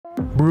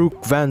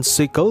Brooke Van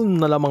Sickle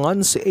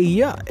nalamangan si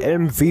Aya,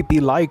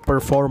 MVP-like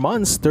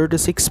performance,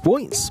 36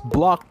 points.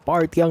 Block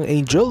party ang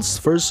Angels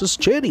versus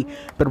Chery.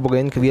 Pero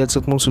bago yan, Vheadz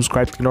at mong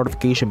subscribe to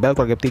notification bell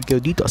para update kayo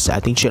dito sa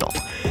ating channel.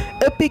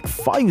 Epic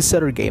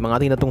 5-setter game ang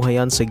ating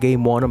natunghayan sa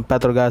Game 1 ng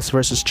Petrogas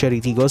versus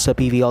Chery Tigo sa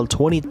PVL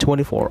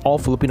 2024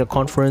 All-Filipino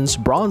Conference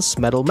Bronze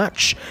Medal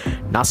Match.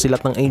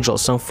 Nasilat ng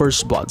Angels ang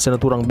first blood sa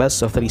naturang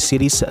best of 3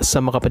 series sa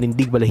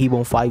makapanindig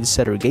balahibong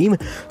 5-setter game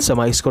sa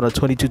may score na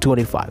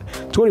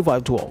 22-25,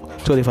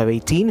 25-12,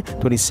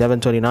 25-18,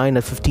 27-29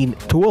 at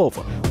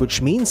 15-12, which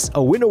means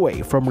a win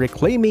away from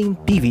reclaiming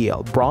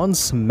PVL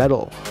bronze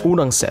medal.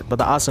 Unang set,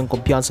 mataas ang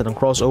kumpiyansa ng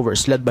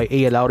crossovers led by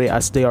A. Laure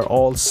as they are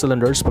all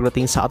cylinders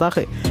pagdating sa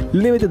atake.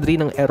 Limited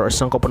rin ang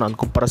errors ng koponan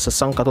kumpara sa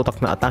sangkatutak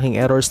na attacking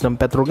errors ng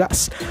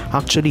Petrogas.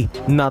 Actually,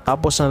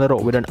 natapos ang laro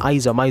with an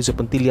Aiza Maizo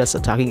Puntillas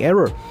attacking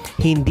error.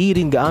 Hindi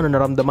rin gaano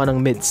naramdaman ng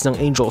mids ng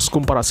Angels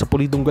kumpara sa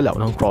pulidong galaw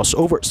ng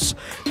crossovers.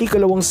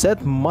 Ikalawang set,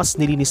 mas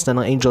nilinis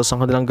na ng Angels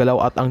ang kanilang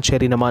galaw at ang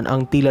Chery naman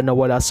ang tila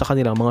nawala sa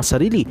kanilang mga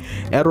sarili.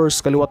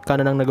 Errors kaliwat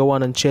kanan ang nagawa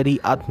ng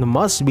Chery at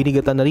mas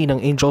binigatan na rin ng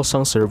Angels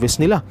ang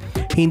service nila.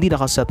 Hindi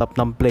nakasetup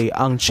ng play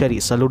ang Chery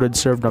sa loaded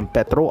serve ng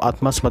Petro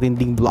at mas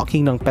matinding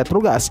blocking ng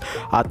Petrogas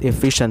at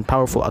efficient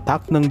powerful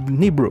attack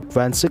ni Brooke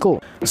Van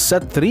Sickle.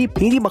 Set 3,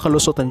 hindi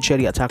makalusot ang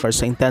Chery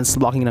attackers sa intense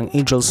blocking ng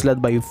Angels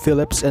led by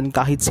Phillips and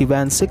kahit si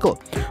Van Sickle.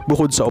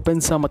 Bukod sa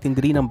opensa,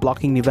 matindi rin ang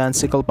blocking ni Van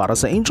Sickle para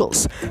sa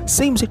Angels.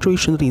 Same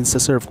situation rin sa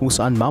serve kung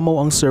saan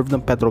mamaw ang serve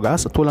ng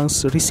Petrogas at walang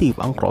receive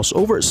ang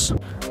crossovers.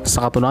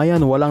 Sa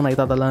katunayan, walang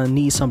naitatala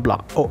ni isang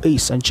block o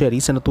ace ang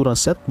Chery sa naturang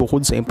set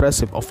bukod sa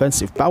impressive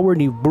offensive power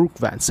ni Brooke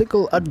Van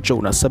Sickle at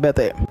Jonas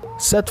Sabete.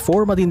 Set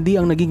 4, matindi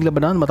ang naging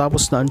labanan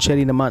matapos na ang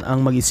Chery naman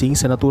ang magising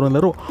sa naturang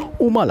laro.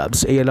 Umalab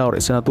si A.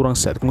 Laure sa naturang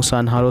set kung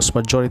saan halos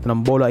majority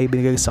ng bola ay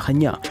binigay sa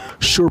kanya.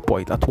 Sure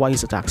point at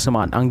wise attacks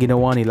naman ang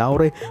ginawa ni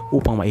Laure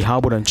upang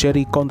maihabol ang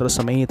Chery kontra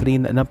sa mainit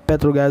rin na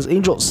Petrogas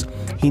Angels.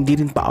 Hindi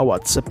rin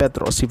paawat sa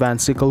Petro si Van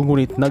Sickle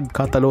ngunit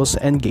nagkatalo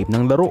sa endgame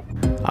ng laro.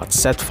 At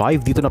set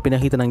 5, dito na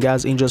pinakita ng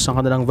Gas Angels ang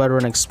kanilang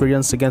veteran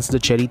experience against the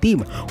Chery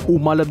team.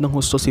 Umalab ng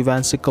husto si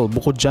Van Sickle.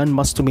 Bukod dyan,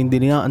 mas tumindi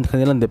niya ang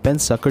kanilang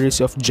depensa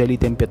courtesy of jelly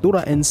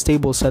temperatura and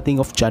stable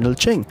setting of Channel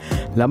Cheng.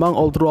 Lamang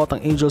all throughout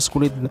ang Angels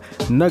ngunit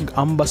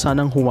nag-ambasa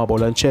ng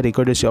humabol ang Chery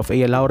courtesy of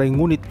A. Laure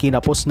ngunit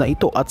kinapos na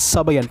ito at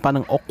sabayan pa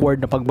ng awkward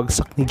na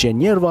pagbagsak ni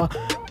Jenierva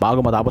bago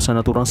matapos ang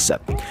naturang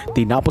set.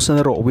 Tinapos na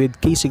laro with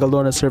Casey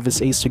Galdona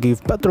service ace to give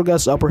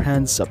Petrogas upper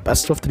hand sa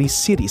best of 3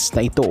 series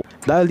na ito.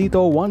 Dahil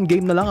dito, 1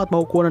 game na lang at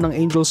makukuha na ng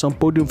Angels ang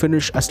podium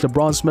finish as the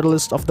bronze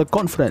medalist of the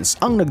conference.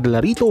 Ang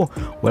nagdala rito,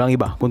 walang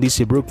iba kundi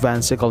si Brooke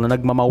Van Sickle na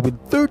nagmamaw with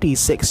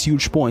 36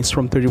 huge points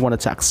from 31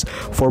 attacks,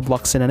 4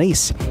 blocks and an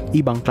ace.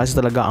 Ibang klase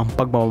talaga ang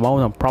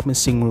pagmamaw ng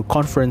promising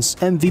conference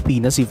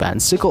MVP na si Van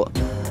Sickle.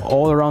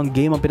 All-around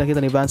game ang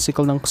pinakita ni Van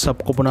Sickle sa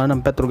koponan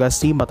ng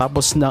Petrogas team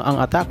matapos na ang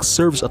attacks,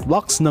 serves at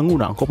blocks ng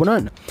unang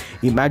koponan.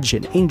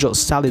 Imagine,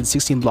 Angels tallied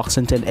 16 blocks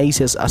and 10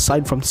 aces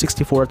aside from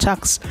 64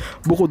 attacks.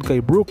 Bukod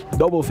kay Brooke,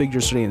 double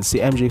figures rin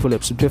si MJ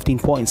Phillips with 15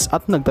 points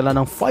at nagtala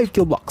ng 5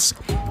 kill blocks,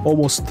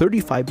 almost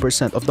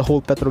 35% of the whole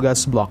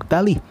Petrogas block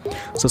tally.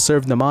 Sa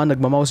serve naman,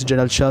 nagmamaw si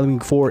General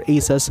Shelving 4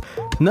 aces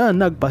na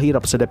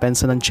nagpahirap sa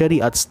depensa ng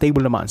Chery at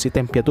stable naman si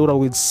Temperatura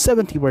with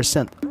 70%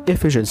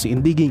 efficiency in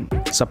digging.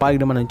 Sa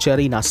palig naman ng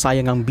Chery,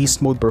 nasayang ang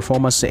beast mode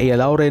performance sa A.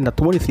 Laure na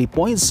 23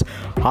 points.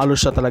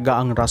 Halos siya talaga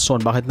ang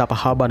rason bakit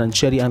napahaba ng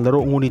Chery ang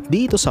laro ngunit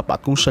dito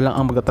sapat kung siya lang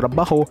ang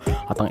magtatrabaho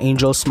at ang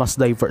Angels mas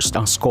diverse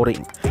ang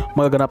scoring.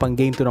 Magaganap ang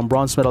Game 2 ng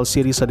Bronze Medal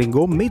Series sa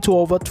Linggo, May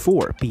 12 at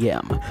 4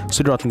 p.m.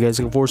 So do not forget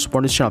to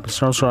support this channel, please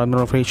subscribe and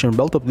notification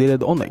bell to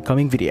updated on my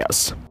coming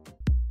videos.